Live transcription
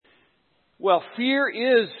Well, fear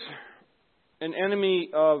is an enemy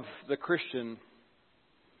of the Christian.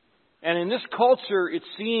 And in this culture, it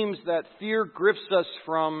seems that fear grips us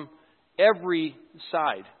from every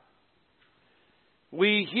side.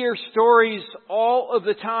 We hear stories all of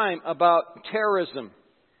the time about terrorism.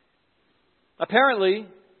 Apparently,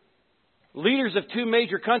 leaders of two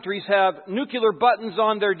major countries have nuclear buttons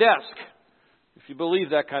on their desk, if you believe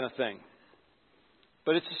that kind of thing.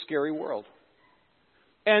 But it's a scary world.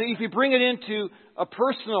 And if you bring it into a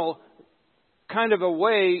personal kind of a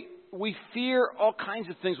way, we fear all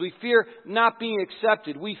kinds of things. We fear not being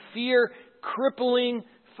accepted. We fear crippling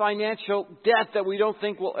financial debt that we don't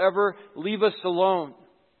think will ever leave us alone.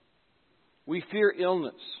 We fear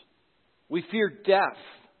illness. We fear death.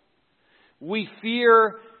 We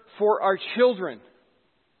fear for our children.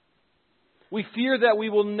 We fear that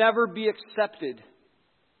we will never be accepted,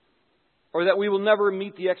 or that we will never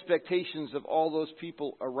meet the expectations of all those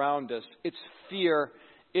people around us. It's fear,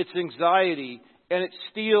 it's anxiety, and it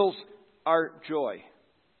steals our joy.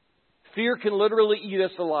 Fear can literally eat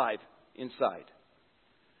us alive inside.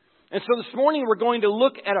 And so this morning we're going to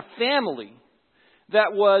look at a family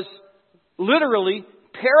that was literally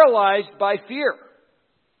paralyzed by fear.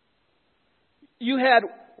 You had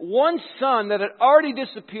one son that had already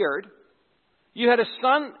disappeared. You had a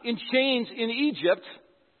son in chains in Egypt.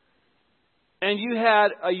 And you had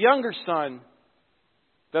a younger son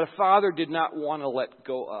that a father did not want to let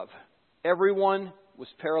go of. Everyone was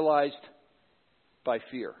paralyzed by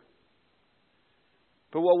fear.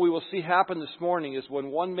 But what we will see happen this morning is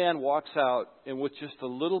when one man walks out and with just a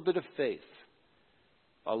little bit of faith,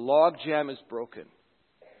 a log jam is broken.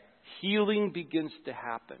 Healing begins to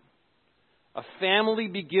happen. A family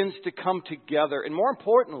begins to come together. And more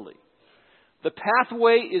importantly, the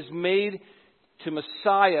pathway is made to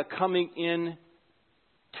Messiah coming in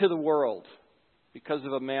to the world because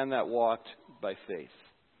of a man that walked by faith.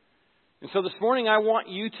 And so this morning I want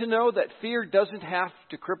you to know that fear doesn't have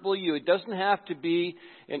to cripple you. It doesn't have to be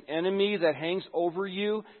an enemy that hangs over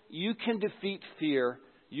you. You can defeat fear.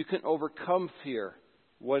 You can overcome fear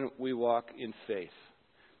when we walk in faith.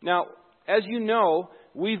 Now, as you know,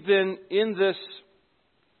 we've been in this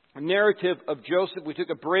narrative of Joseph. We took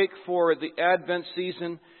a break for the Advent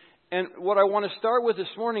season. And what I want to start with this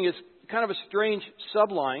morning is kind of a strange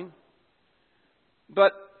subline.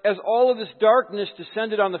 But as all of this darkness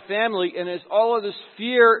descended on the family and as all of this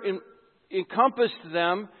fear encompassed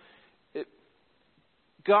them,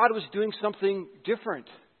 God was doing something different.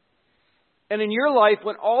 And in your life,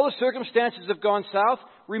 when all the circumstances have gone south,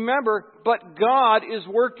 remember, but God is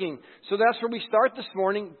working. So that's where we start this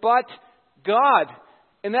morning, but God.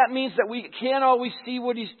 And that means that we can't always see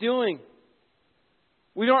what He's doing.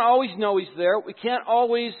 We don't always know He's there. We can't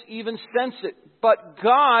always even sense it. But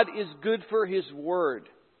God is good for His Word.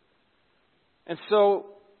 And so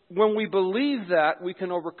when we believe that, we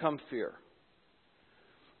can overcome fear.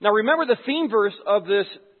 Now remember, the theme verse of this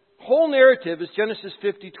whole narrative is Genesis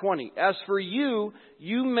 50:20. As for you,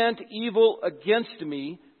 you meant evil against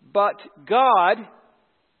me, but God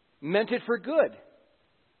meant it for good.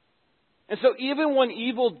 And so even when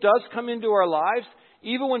evil does come into our lives,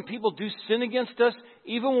 even when people do sin against us,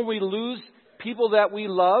 even when we lose people that we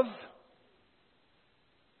love,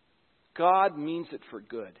 God means it for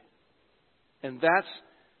good. And that's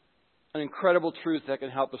an incredible truth that can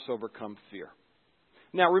help us overcome fear.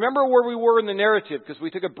 Now, remember where we were in the narrative, because we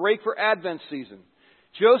took a break for Advent season.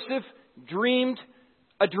 Joseph dreamed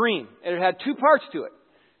a dream, and it had two parts to it.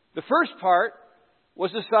 The first part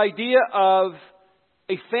was this idea of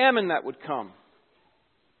a famine that would come.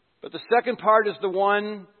 But the second part is the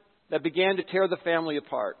one that began to tear the family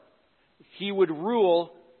apart. He would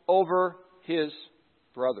rule over his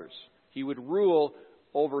brothers. He would rule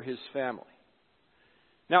over his family.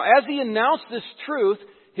 Now, as he announced this truth,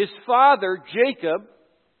 his father, Jacob,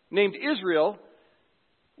 named Israel,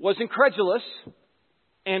 was incredulous,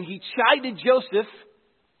 and he chided Joseph.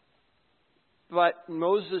 But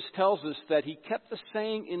Moses tells us that he kept the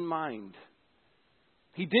saying in mind.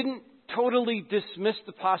 He didn't totally dismiss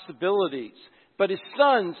the possibilities, but his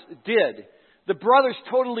sons did. The brothers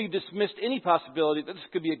totally dismissed any possibility that this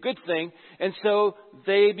could be a good thing, and so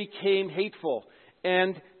they became hateful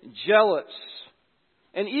and jealous.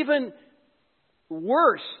 And even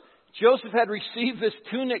worse, Joseph had received this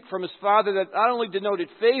tunic from his father that not only denoted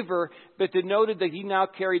favor, but denoted that he now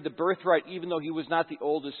carried the birthright, even though he was not the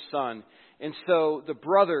oldest son. And so the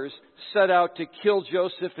brothers set out to kill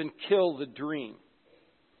Joseph and kill the dream.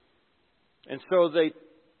 And so they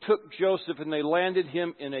took Joseph and they landed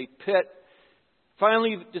him in a pit.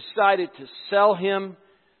 Finally decided to sell him.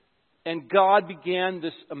 And God began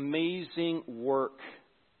this amazing work.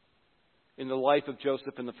 in the life of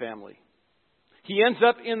Joseph and the family. He ends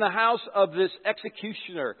up in the house of this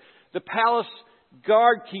executioner, the palace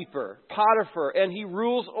guard keeper, Potiphar, and he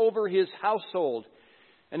rules over his household,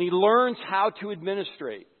 and he learns how to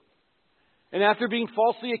administrate. And after being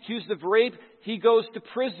falsely accused of rape, he goes to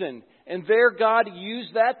prison. And there God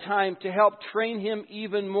used that time to help train him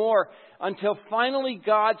even more until finally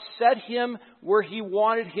God set him where he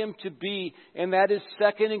wanted him to be. And that is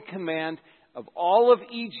second in command of all of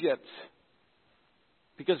Egypt.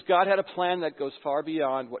 Because God had a plan that goes far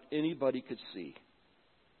beyond what anybody could see.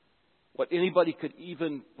 What anybody could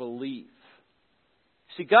even believe.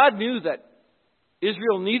 See, God knew that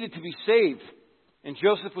Israel needed to be saved. And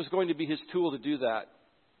Joseph was going to be his tool to do that.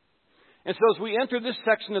 And so as we enter this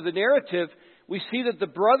section of the narrative, we see that the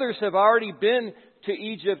brothers have already been to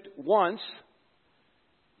Egypt once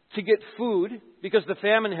to get food because the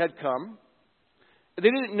famine had come. They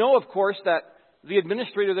didn't know, of course, that the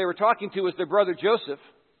administrator they were talking to was their brother Joseph.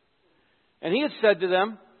 And he had said to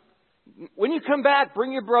them, when you come back,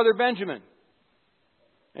 bring your brother Benjamin.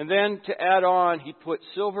 And then to add on, he put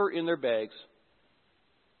silver in their bags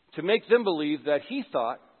to make them believe that he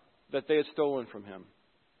thought that they had stolen from him.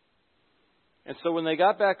 And so when they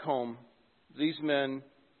got back home, these men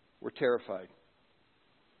were terrified.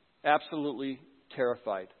 Absolutely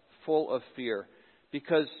terrified. Full of fear.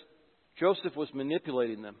 Because Joseph was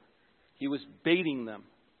manipulating them. He was baiting them.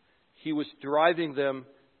 He was driving them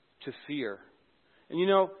to fear. And you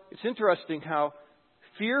know, it's interesting how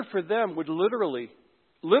fear for them would literally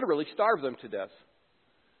starve them to death.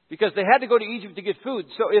 Because they had to go to Egypt to get food.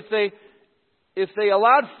 So if they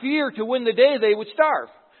allowed fear to win the day, they would starve.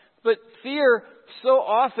 But fear so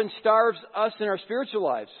often starves us in our spiritual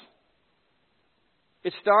lives.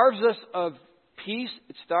 It starves us of peace.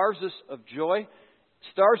 It starves us of joy. It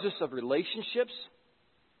starves us of relationships.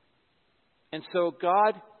 And so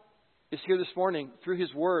God is here this morning through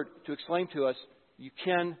His Word to exclaim to us, you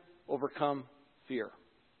can overcome fear.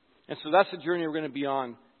 And so that's the journey we're going to be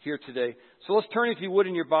on here today. So let's turn, if you would,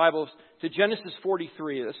 in your Bibles to Genesis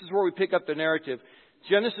 43. This is where we pick up the narrative.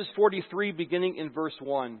 Genesis 43, beginning in verse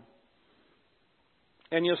 1.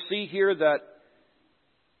 And you'll see here that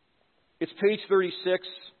it's page 36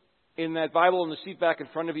 in that Bible in the seat back in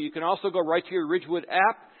front of you. You can also go right to your Ridgewood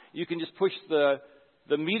app. You can just push the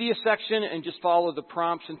media section and just follow the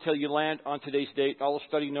prompts until you land on today's date. All the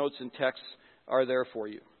study notes and texts are there for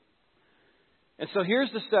you. And so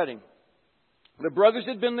here's the setting. The brothers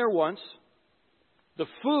had been there once. The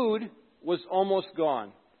food was almost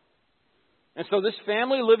gone. And so this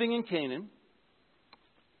family living in Canaan,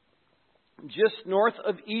 just north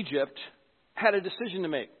of Egypt, had a decision to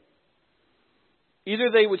make. Either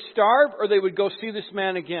they would starve or they would go see this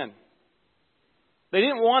man again. They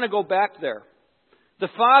didn't want to go back there. The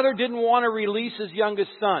father didn't want to release his youngest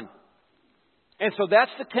son. And so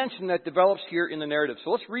that's the tension that develops here in the narrative. So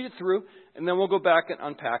let's read it through, and then we'll go back and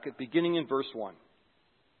unpack it, beginning in verse 1.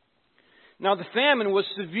 Now the famine was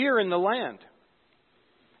severe in the land.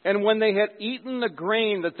 And when they had eaten the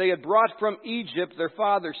grain that they had brought from Egypt, their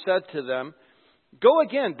father said to them, go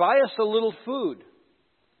again, buy us a little food.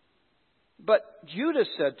 But Judah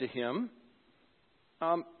said to him,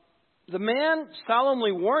 the man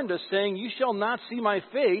solemnly warned us, saying, you shall not see my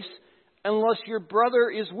face unless your brother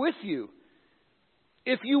is with you.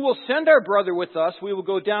 If you will send our brother with us, we will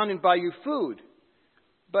go down and buy you food.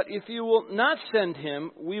 But if you will not send him,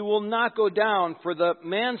 we will not go down. For the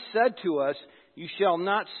man said to us, you shall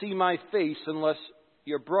not see my face unless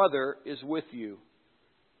your brother is with you.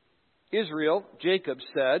 Israel, Jacob,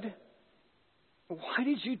 said, why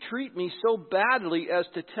did you treat me so badly as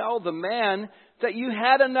to tell the man that you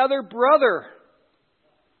had another brother?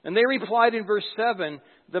 And they replied in verse 7,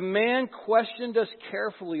 the man questioned us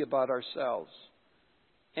carefully about ourselves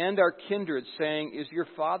and our kindred, saying, is your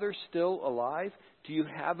father still alive? Do you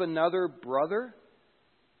have another brother?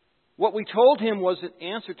 What we told him was an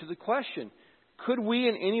answer to the question. Could we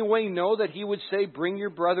in any way know that he would say, bring your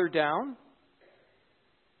brother down?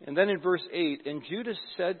 And then in verse 8, and Judah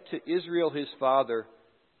said to Israel his father,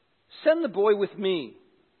 send the boy with me,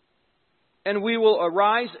 and we will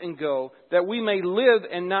arise and go, that we may live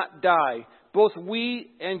and not die, both we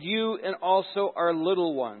and you and also our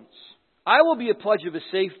little ones. I will be a pledge of his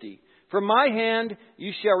safety. From my hand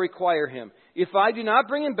you shall require him. If I do not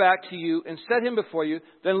bring him back to you and set him before you,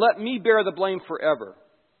 then let me bear the blame forever.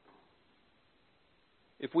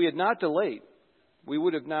 If we had not delayed, we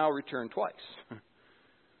would have now returned twice.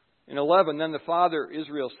 In 11, then the father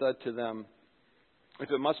Israel said to them,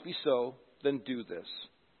 if it must be so, then do this.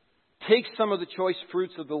 Take some of the choice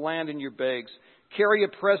fruits of the land in your bags, carry a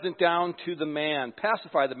present down to the man.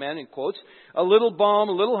 Pacify the man, in quotes. A little balm,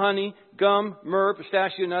 a little honey, gum, myrrh,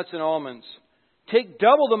 pistachio nuts, and almonds. Take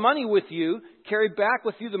double the money with you. Carry back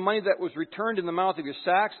with you the money that was returned in the mouth of your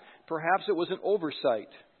sacks. Perhaps it was an oversight,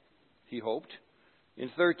 he hoped. In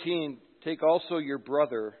 13, take also your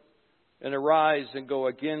brother and arise and go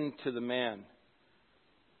again to the man.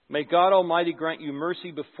 May God Almighty grant you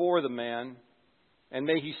mercy before the man, and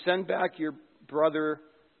may he send back your brother,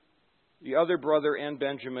 the other brother, and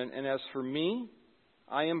Benjamin. And as for me,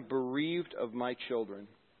 I am bereaved of my children.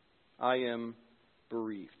 I am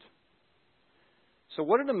bereaved. So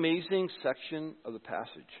what an amazing section of the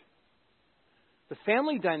passage. The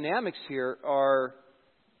family dynamics here are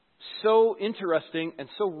so interesting and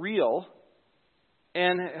so real,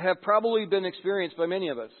 and have probably been experienced by many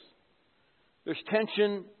of us. There's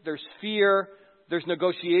tension, there's fear, there's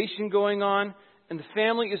negotiation going on, and the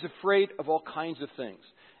family is afraid of all kinds of things.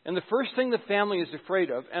 And the first thing the family is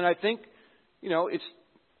afraid of, and I think, it's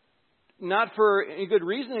not for any good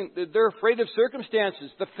reason, they're afraid of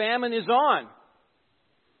circumstances. The famine is on.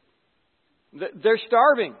 They're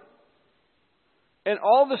starving. And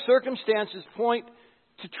all the circumstances point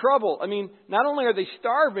to trouble. I mean, not only are they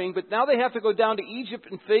starving, but now they have to go down to Egypt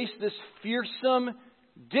and face this fearsome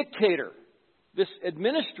dictator, this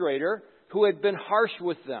administrator who had been harsh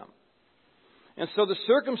with them. And so the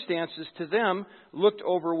circumstances to them looked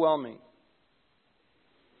overwhelming.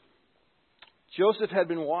 Joseph had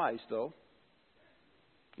been wise, though.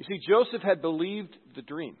 You see, Joseph had believed the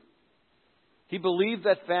dream. He believed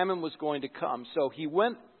that famine was going to come. So he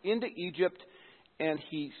went into Egypt and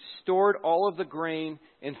he stored all of the grain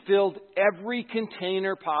and filled every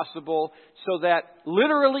container possible so that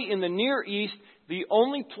literally in the Near East, the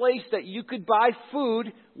only place that you could buy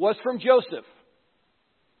food was from Joseph.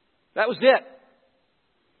 That was it.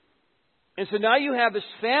 And so now you have this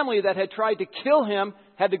family that had tried to kill him,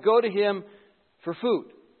 had to go to him for food.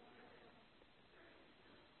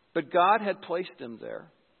 But God had placed him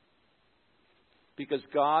there because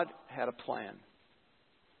God had a plan.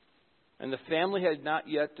 And the family had not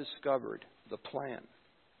yet discovered the plan.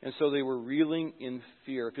 And so they were reeling in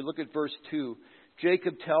fear. If you look at verse 2,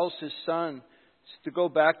 Jacob tells his son to go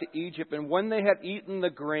back to Egypt. And when they had eaten the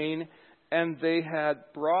grain and they had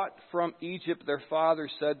brought from Egypt, their father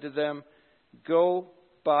said to them, go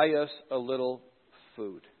buy us a little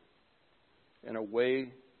food. And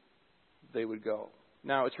away they would go.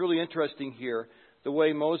 Now, it's really interesting here the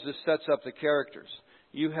way Moses sets up the characters.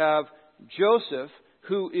 You have Joseph,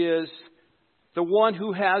 who is the one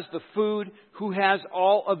who has the food, who has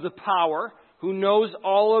all of the power, who knows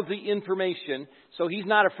all of the information, so he's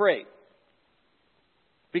not afraid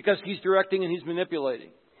because he's directing and he's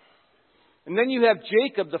manipulating. And then you have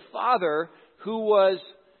Jacob, the father, who was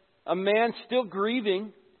a man still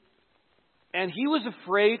grieving, and he was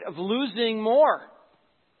afraid of losing more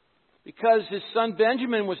because his son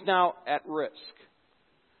Benjamin was now at risk.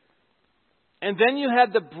 And then you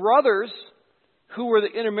had the brothers who were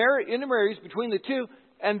the intermediaries between the two,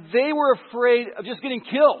 and they were afraid of just getting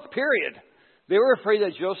killed, period. They were afraid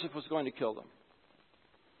that Joseph was going to kill them.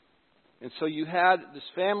 And so you had this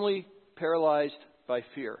family paralyzed by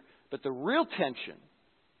fear. But the real tension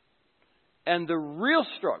and the real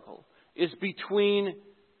struggle is between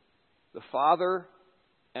the father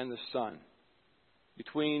and the son,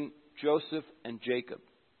 between Joseph and Jacob.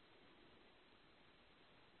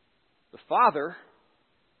 The father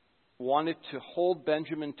wanted to hold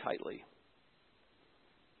Benjamin tightly.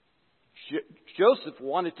 Joseph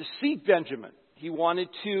wanted to see Benjamin. He wanted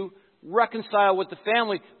to reconcile with the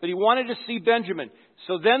family, but he wanted to see Benjamin.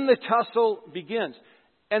 So then the tussle begins.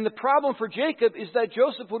 And the problem for Jacob is that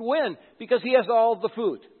Joseph would win because he has all the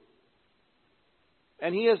food.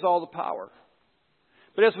 And he has all the power.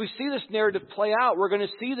 But as we see this narrative play out, we're going to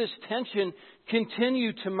see this tension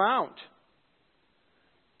continue to mount.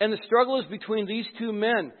 And the struggle is between these two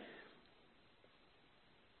men.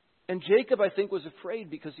 And Jacob, I think, was afraid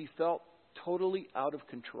because he felt totally out of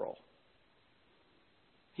control.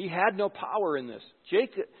 He had no power in this.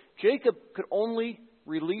 Jacob could only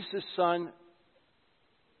release his son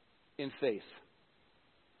in faith.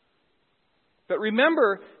 But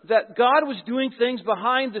remember that God was doing things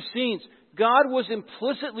behind the scenes. God was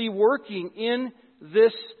implicitly working in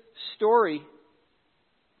this story.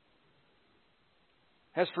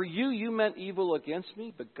 As for you, you meant evil against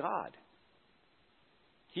me, but God,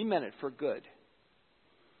 He meant it for good.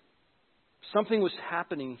 Something was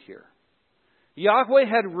happening here. Yahweh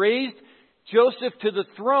had raised Joseph to the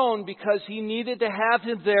throne because He needed to have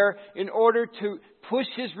him there in order to push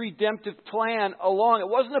His redemptive plan along. It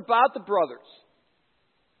wasn't about the brothers.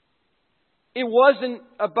 It wasn't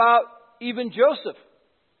about even Joseph.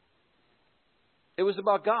 It was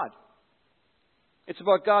about God. It's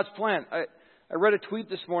about God's plan. I read a tweet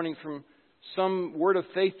this morning from some Word of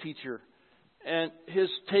Faith teacher, and his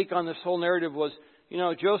take on this whole narrative was,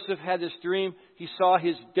 Joseph had this dream. He saw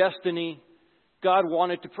his destiny. God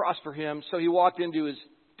wanted to prosper him, so he walked into his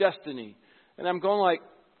destiny. And I'm going like,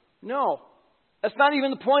 no, that's not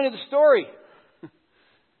even the point of the story.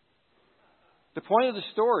 The point of the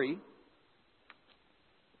story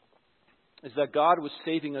is that God was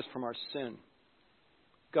saving us from our sin.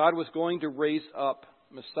 God was going to raise up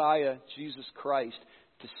Messiah, Jesus Christ,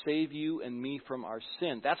 to save you and me from our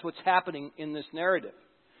sin. That's what's happening in this narrative.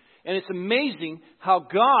 And it's amazing how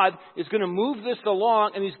God is going to move this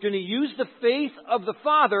along, and He's going to use the faith of the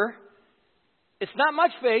Father. It's not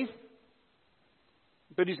much faith,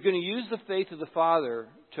 but He's going to use the faith of the Father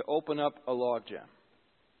to open up a logjam.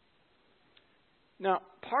 Now,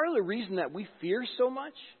 part of the reason that we fear so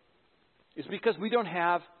much is because we don't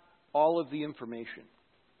have all of the information.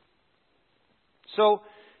 So,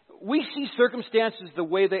 we see circumstances the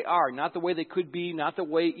way they are, not the way they could be, not the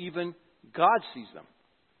way even God sees them.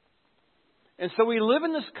 And so we live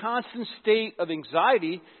in this constant state of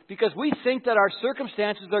anxiety because we think that our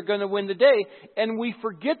circumstances are going to win the day, and we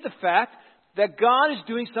forget the fact that God is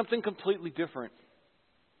doing something completely different.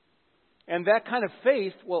 And that kind of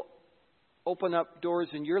faith will open up doors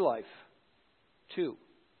in your life, too.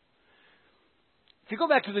 If you go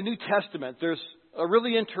back to the New Testament, there's a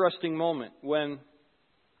really interesting moment when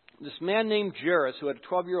this man named Jairus, who had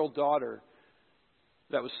a 12-year-old daughter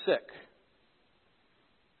that was sick.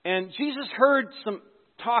 And Jesus heard some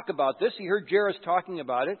talk about this. He heard Jairus talking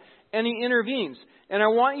about it, and He intervenes. And I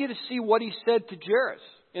want you to see what He said to Jairus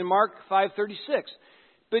in Mark 5:36.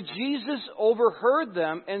 But Jesus overheard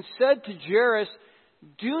them and said to Jairus,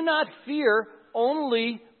 "Do not fear,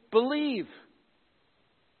 only believe."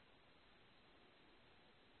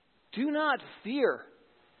 Do not fear,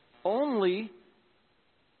 only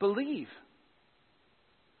believe.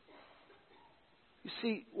 You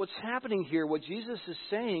see, what's happening here, what Jesus is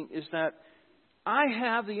saying is that I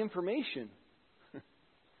have the information.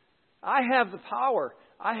 I have the power.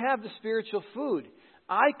 I have the spiritual food.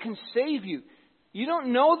 I can save you. You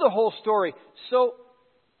don't know the whole story, so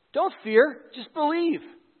don't fear, just believe.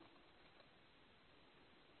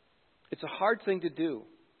 It's a hard thing to do,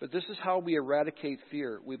 but this is how we eradicate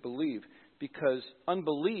fear. We believe, because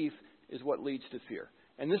unbelief is what leads to fear.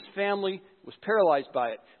 And this family was paralyzed by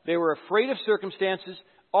it. They were afraid of circumstances.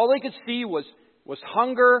 All they could see was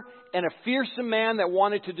hunger and a fearsome man that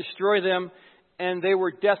wanted to destroy them. And they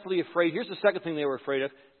were deathly afraid. Here's the second thing they were afraid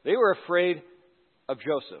of. They were afraid of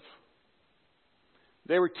Joseph.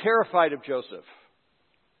 They were terrified of Joseph.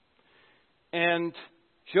 And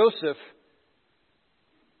Joseph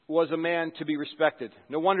was a man to be respected.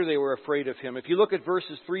 No wonder they were afraid of him. If you look at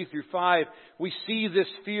verses 3 through 5, we see this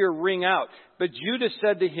fear ring out. But Judas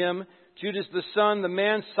said to him, Judas the son, the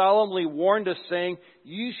man solemnly warned us, saying,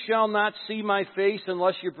 "You shall not see my face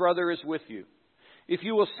unless your brother is with you. If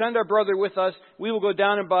you will send our brother with us, we will go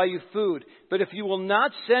down and buy you food. But if you will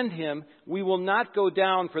not send him, we will not go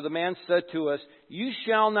down." For the man said to us, "You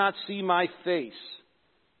shall not see my face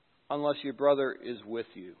unless your brother is with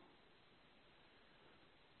you."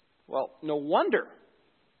 Well, no wonder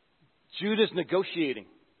Judas negotiating.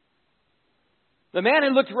 The man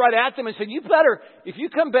had looked right at them and said, if you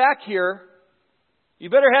come back here, you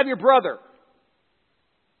better have your brother.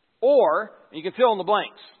 Or, and you can fill in the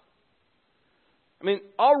blanks. I mean,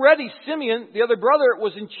 already Simeon, the other brother,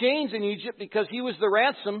 was in chains in Egypt because he was the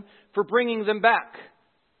ransom for bringing them back.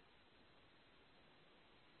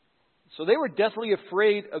 So they were deathly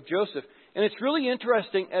afraid of Joseph. And it's really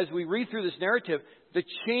interesting as we read through this narrative, the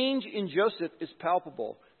change in Joseph is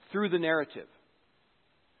palpable through the narrative.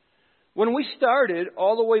 When we started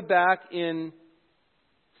all the way back in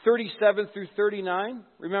 37 through 39,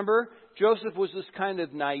 remember, Joseph was this kind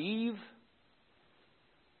of naive,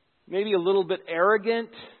 maybe a little bit arrogant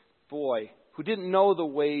boy who didn't know the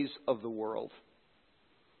ways of the world.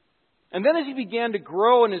 And then as he began to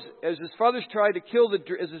grow, and as his brothers tried to kill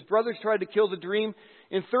the dream,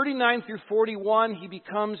 in 39 through 41, he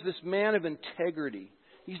becomes this man of integrity.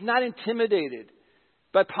 He's not intimidated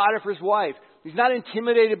by Potiphar's wife. He's not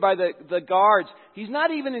intimidated by the guards. He's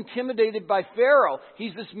not even intimidated by Pharaoh.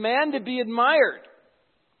 He's this man to be admired.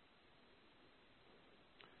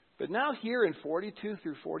 But now here in 42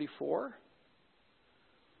 through 44,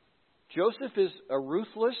 Joseph is a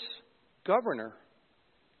ruthless governor.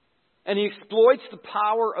 And he exploits the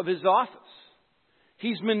power of his office.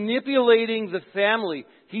 He's manipulating the family.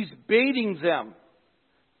 He's baiting them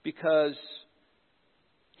because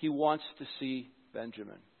he wants to see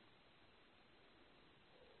Benjamin.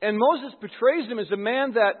 And Moses portrays him as a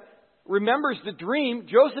man that remembers the dream.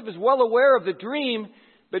 Joseph is well aware of the dream,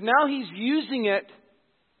 but now he's using it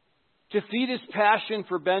to feed his passion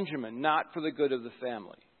for Benjamin, not for the good of the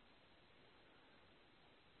family.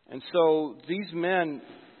 And so these men,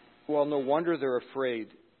 well, no wonder they're afraid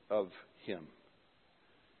of him.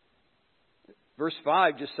 Verse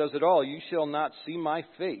 5 just says it all. You shall not see my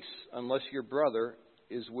face unless your brother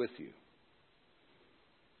is with you.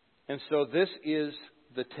 And so this is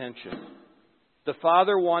the tension. The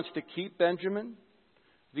father wants to keep Benjamin.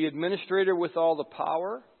 The administrator with all the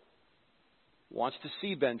power wants to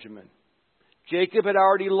see Benjamin. Jacob had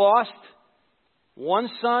already lost one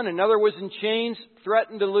son. Another was in chains,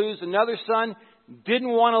 threatened to lose another son. Didn't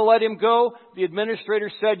want to let him go. The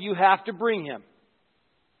administrator said, you have to bring him.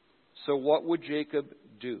 So what would Jacob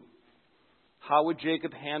do? How would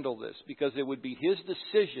Jacob handle this? Because it would be his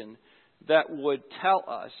decision that would tell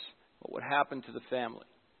us what would happen to the family.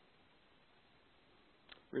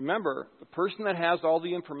 Remember, the person that has all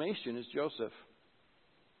the information is Joseph.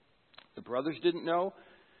 The brothers didn't know,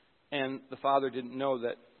 and the father didn't know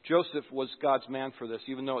that Joseph was God's man for this,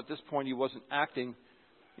 even though at this point he wasn't acting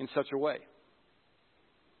in such a way.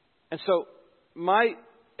 And so my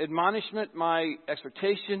admonishment, my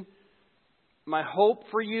exhortation, my hope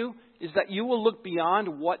for you is that you will look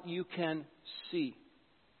beyond what you can see.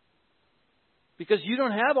 Because you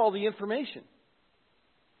don't have all the information.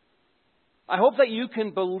 I hope that you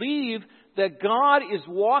can believe that God is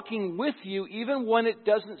walking with you even when it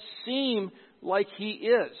doesn't seem like He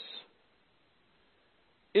is.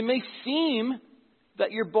 It may seem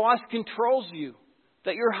that your boss controls you,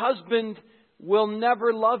 that your husband will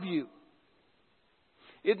never love you.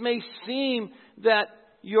 It may seem that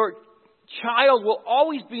your child will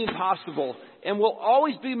always be impossible and will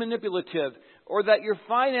always be manipulative, or that your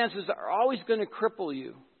finances are always going to cripple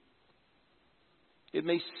you. It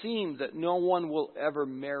may seem that no one will ever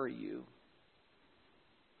marry you.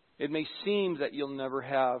 It may seem that you'll never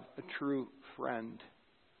have a true friend.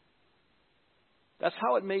 That's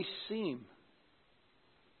how it may seem.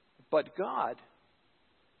 But God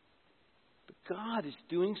is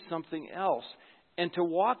doing something else. And to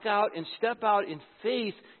walk out and step out in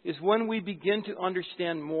faith is when we begin to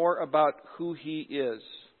understand more about who He is.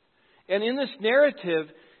 And in this narrative,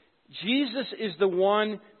 Jesus is the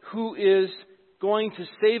one who is going to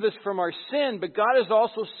save us from our sin, but God is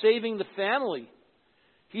also saving the family.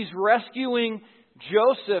 He's rescuing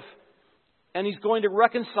Joseph, and He's going to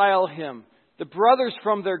reconcile him. The brothers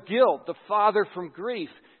from their guilt, the father from grief.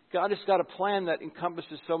 God has got a plan that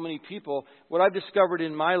encompasses so many people. What I've discovered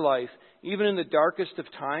in my life, even in the darkest of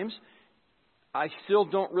times, I still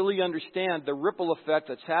don't really understand the ripple effect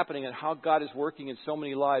that's happening and how God is working in so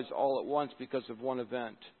many lives all at once because of one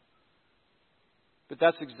event. But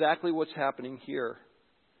that's exactly what's happening here.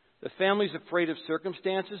 The family's afraid of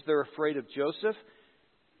circumstances. They're afraid of Joseph.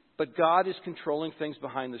 But God is controlling things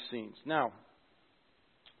behind the scenes. Now,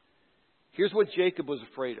 here's what Jacob was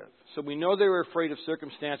afraid of. So we know they were afraid of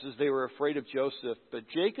circumstances. They were afraid of Joseph. But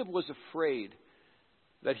Jacob was afraid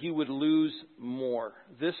that he would lose more.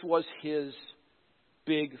 This was his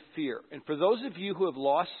big fear. And for those of you who have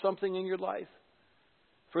lost something in your life,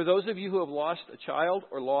 for those of you who have lost a child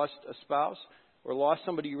or lost a spouse or lost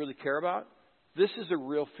somebody you really care about, this is a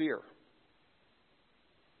real fear.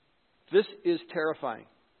 This is terrifying.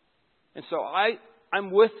 And so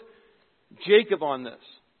I'm with Jacob on this.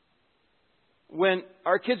 When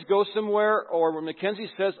our kids go somewhere, or when Mackenzie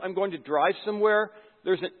says, I'm going to drive somewhere,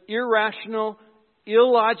 there's an irrational,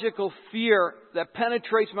 illogical fear that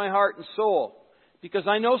penetrates my heart and soul. Because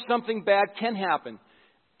I know something bad can happen.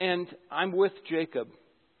 And I'm with Jacob.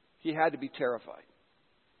 He had to be terrified.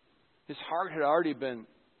 His heart had already been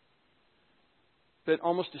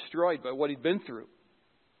almost destroyed by what he'd been through.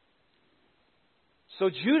 So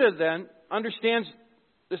Judah then understands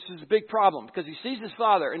this is a big problem. Because he sees his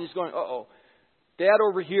father and he's going, uh-oh. Dad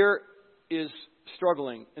over here is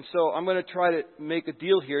struggling. And so I'm going to try to make a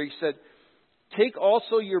deal here. He said, take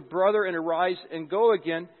also your brother and arise and go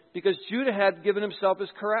again, because Judah had given himself as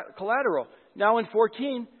collateral. Now in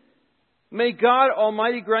 14, may God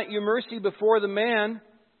Almighty grant you mercy before the man,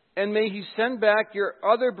 and may He send back your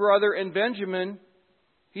other brother and Benjamin.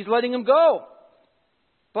 He's letting him go.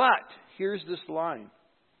 But here's this line.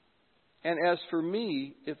 And as for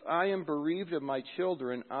me, if I am bereaved of my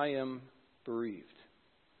children, I am bereaved.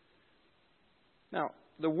 Now,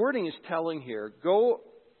 the wording is telling here. Go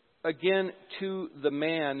again to the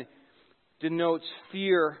man denotes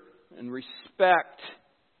fear and respect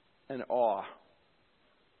and awe.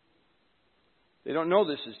 They don't know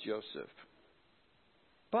this is Joseph.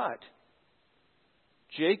 But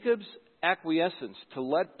Jacob's acquiescence to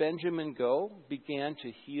let Benjamin go began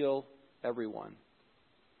to heal everyone.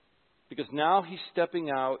 Because now he's stepping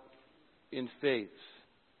out in faith.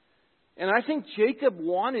 And I think Jacob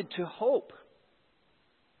wanted to hope.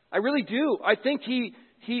 I really do. I think he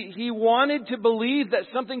wanted to believe that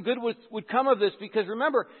something good would come of this, because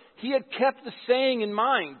remember, he had kept the saying in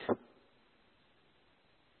mind.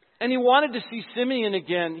 And he wanted to see Simeon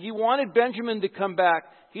again. He wanted Benjamin to come back.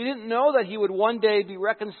 He didn't know that he would one day be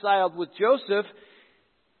reconciled with Joseph.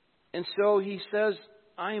 And so he says,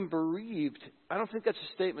 I am bereaved. I don't think that's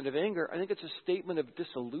a statement of anger. I think it's a statement of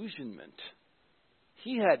disillusionment.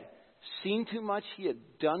 He had seen too much. He had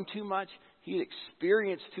done too much. He had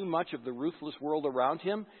experienced too much of the ruthless world around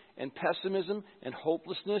him, and pessimism and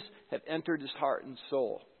hopelessness had entered his heart and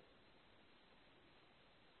soul.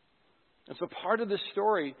 And so part of this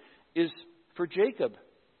story is for Jacob,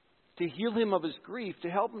 to heal him of his grief, to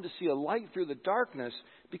help him to see a light through the darkness,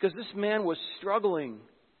 because this man was struggling.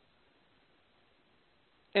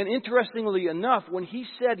 And interestingly enough, when he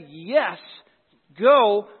said yes,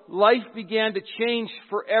 go, life began to change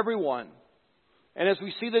for everyone. And as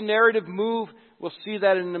we see the narrative move, we'll see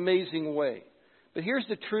that in an amazing way. But here's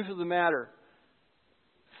the truth of the matter.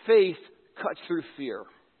 Faith cuts through fear.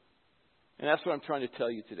 And that's what I'm trying to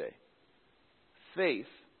tell you today. Faith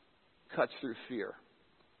cuts through fear.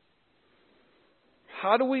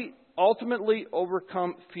 How do we ultimately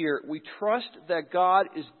overcome fear? We trust that God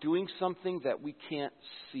is doing something that we can't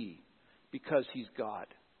see because He's God.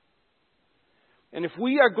 And if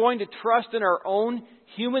we are going to trust in our own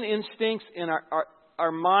human instincts, in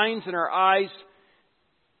our minds and our eyes,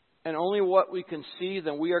 and only what we can see,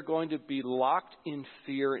 then we are going to be locked in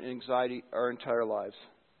fear and anxiety our entire lives.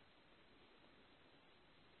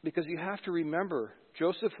 Because you have to remember,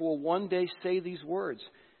 Joseph will one day say these words.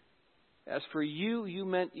 As for you, you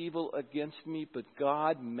meant evil against me, but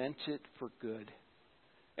God meant it for good.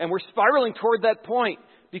 And we're spiraling toward that point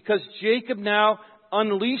because Jacob now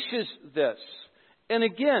unleashes this. And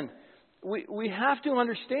again, we have to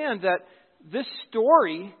understand that this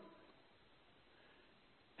story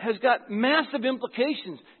has got massive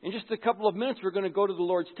implications. In just a couple of minutes, we're going to go to the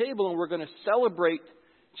Lord's table and we're going to celebrate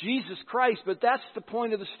Jesus Christ. But that's the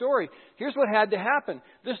point of the story. Here's what had to happen.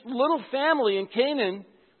 This little family in Canaan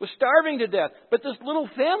was starving to death. But this little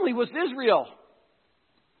family was Israel.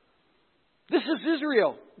 This is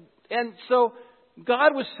Israel. And so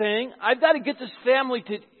God was saying, I've got to get this family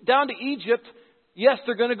down to Egypt. Yes,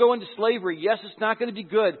 they're going to go into slavery. Yes, it's not going to be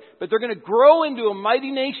good. But they're going to grow into a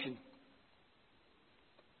mighty nation.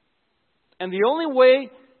 And the only way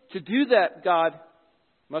to do that, God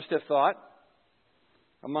must have thought,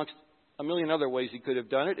 amongst a million other ways He could have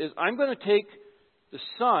done it, is I'm going to take the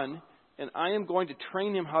son and I am going to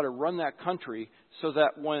train him how to run that country so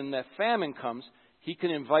that when that famine comes, he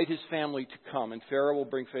can invite his family to come and Pharaoh will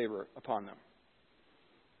bring favor upon them.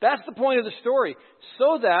 That's the point of the story.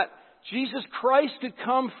 So that Jesus Christ could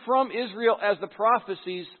come from Israel as the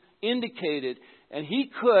prophecies indicated, and He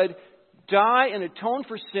could die and atone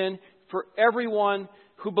for sin for everyone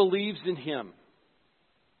who believes in Him.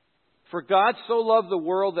 For God so loved the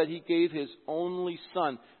world that He gave His only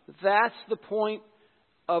Son. That's the point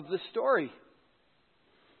of the story.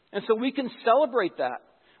 And so we can celebrate that.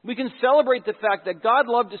 We can celebrate the fact that God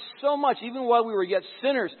loved us so much, even while we were yet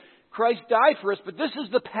sinners. Christ died for us, but this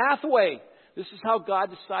is the pathway. This is how God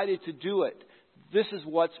decided to do it. This is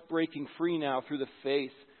what's breaking free now through the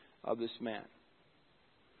faith of this man.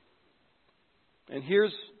 And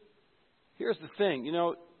here's the thing. You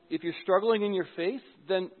know, if you're struggling in your faith,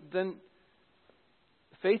 then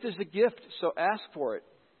faith is a gift, so ask for it.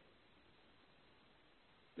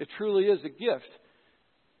 It truly is a gift.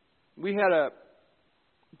 We had a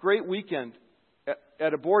great weekend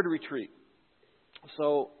at a board retreat.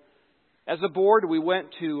 So, as a board, we went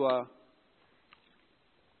to a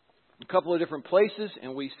couple of different places,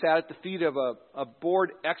 and we sat at the feet of a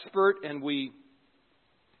board expert, and we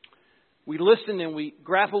listened and we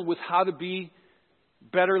grappled with how to be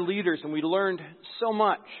better leaders, and we learned so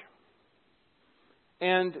much.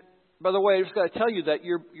 And by the way, I just got to tell you that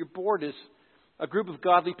your board is a group of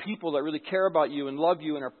godly people that really care about you and love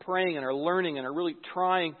you and are praying and are learning and are really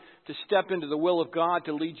trying to step into the will of God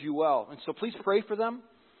to lead you well. And so please pray for them.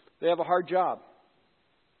 They have a hard job.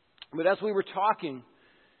 But as we were talking,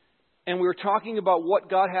 and we were talking about what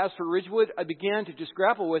God has for Ridgewood, I began to just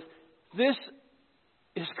grapple with, this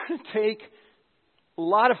is going to take a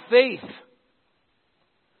lot of faith.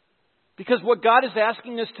 Because what God is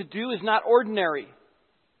asking us to do is not ordinary.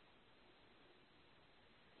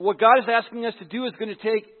 What God is asking us to do is going to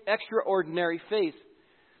take extraordinary faith.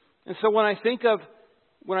 And so when I think of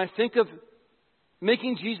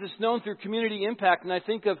making Jesus known through community impact. And I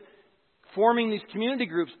think of forming these community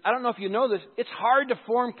groups. I don't know if you know this. It's hard to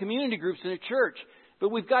form community groups in a church. But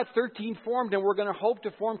we've got 13 formed, and we're going to hope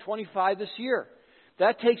to form 25 this year.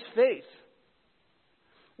 That takes faith.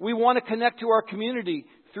 We want to connect to our community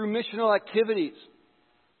through missional activities.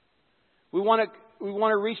 We want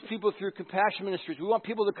to reach people through compassion ministries. We want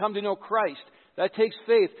people to come to know Christ. That takes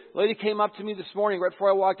faith. A lady came up to me this morning right before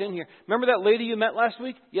I walked in here. Remember that lady you met last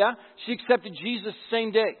week? Yeah? She accepted Jesus the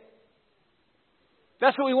same day.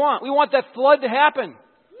 That's what we want. We want that flood to happen.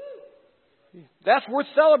 That's worth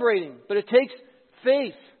celebrating. But it takes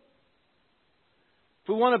faith. If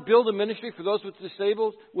we want to build a ministry for those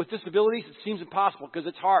with disabilities, it seems impossible because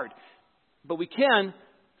it's hard. But we can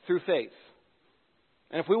through faith.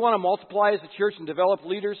 And if we want to multiply as a church and develop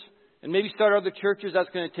leaders and maybe start other churches, that's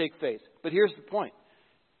going to take faith. But here's the point.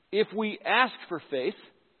 If we ask for faith,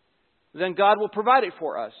 then God will provide it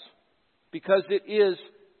for us because it is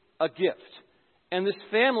a gift. And this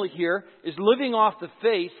family here is living off the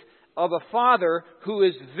faith of a father who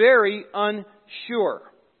is very unsure.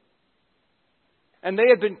 And they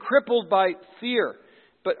have been crippled by fear.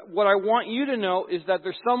 But what I want you to know is that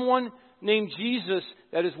there's someone named Jesus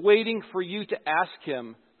that is waiting for you to ask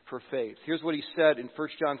Him for faith. Here's what He said in 1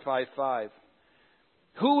 John 5:5.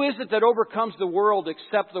 Who is it that overcomes the world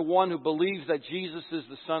except the one who believes that Jesus is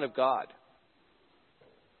the Son of God?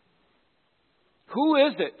 Who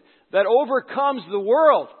is it that overcomes the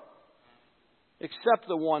world except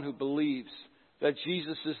the one who believes that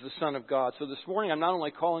Jesus is the Son of God? So this morning I'm not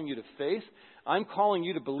only calling you to faith, I'm calling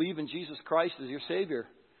you to believe in Jesus Christ as your Savior.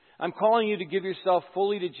 I'm calling you to give yourself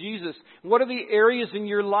fully to Jesus. What are the areas in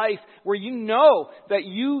your life where you know that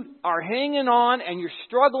you are hanging on and you're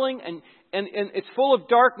struggling and it's full of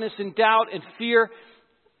darkness and doubt and fear?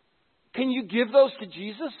 Can you give those to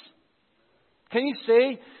Jesus? Can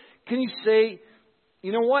you say,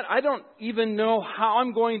 you know what? I don't even know how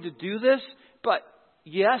I'm going to do this, but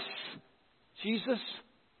yes, Jesus,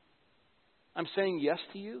 I'm saying yes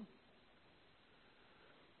to you.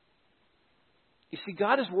 You see,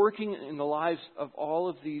 God is working in the lives of all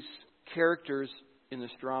of these characters in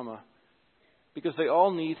this drama because they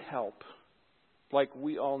all need help, like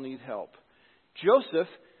we all need help. Joseph,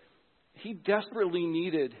 he desperately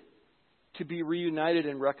needed to be reunited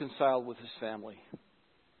and reconciled with his family.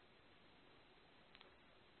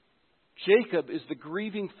 Jacob is the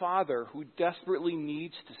grieving father who desperately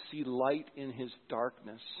needs to see light in his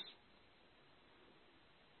darkness.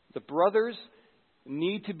 The brothers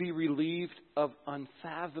need to be relieved of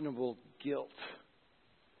unfathomable guilt.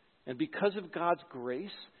 And because of God's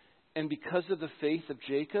grace and because of the faith of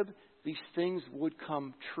Jacob, these things would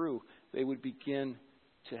come true. They would begin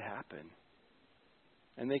to happen.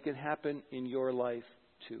 And they can happen in your life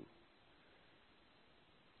too.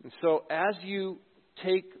 And so as you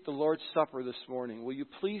take the Lord's Supper this morning, will you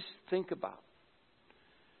please think about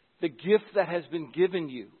the gift that has been given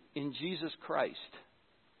you in Jesus Christ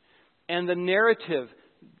and the narrative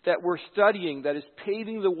that we're studying that is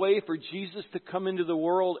paving the way for Jesus to come into the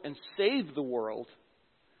world and save the world.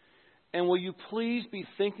 And will you please be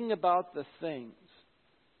thinking about the things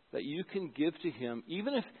that you can give to Him,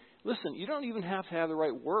 even if, listen, you don't even have to have the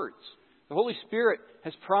right words. The Holy Spirit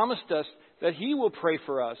has promised us that He will pray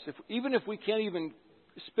for us, even if we can't even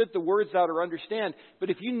spit the words out or understand. But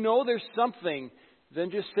if you know there's something,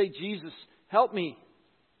 then just say, Jesus, help me.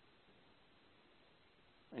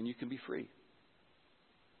 And you can be free.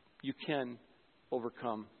 You can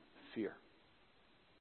overcome fear.